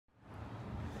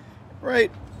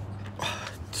Right,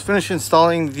 just finished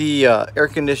installing the air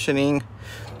conditioning.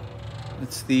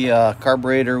 It's the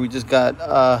carburetor. We just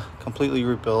got completely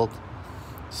rebuilt.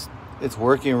 It's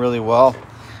working really well.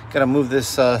 Gotta move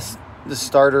this this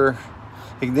starter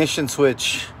ignition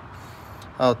switch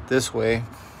out this way.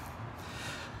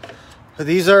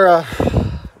 These are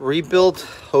rebuilt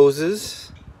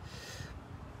hoses.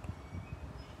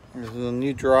 There's a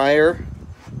new dryer.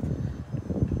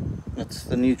 That's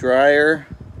the new dryer,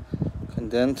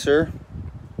 condenser,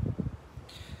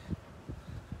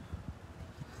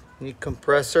 new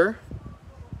compressor,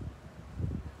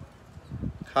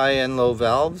 high and low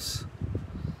valves.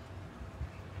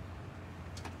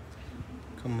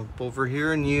 Come up over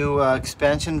here, new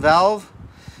expansion valve.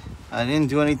 I didn't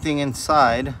do anything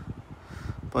inside,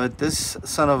 but this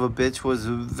son of a bitch was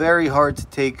very hard to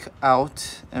take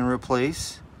out and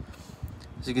replace.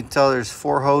 As you can tell, there's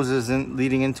 4 hoses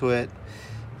leading into it,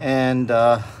 and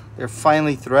they're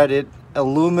finely threaded,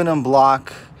 aluminum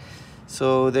block,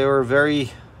 so they were very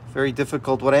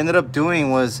difficult. What I ended up doing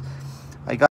was I got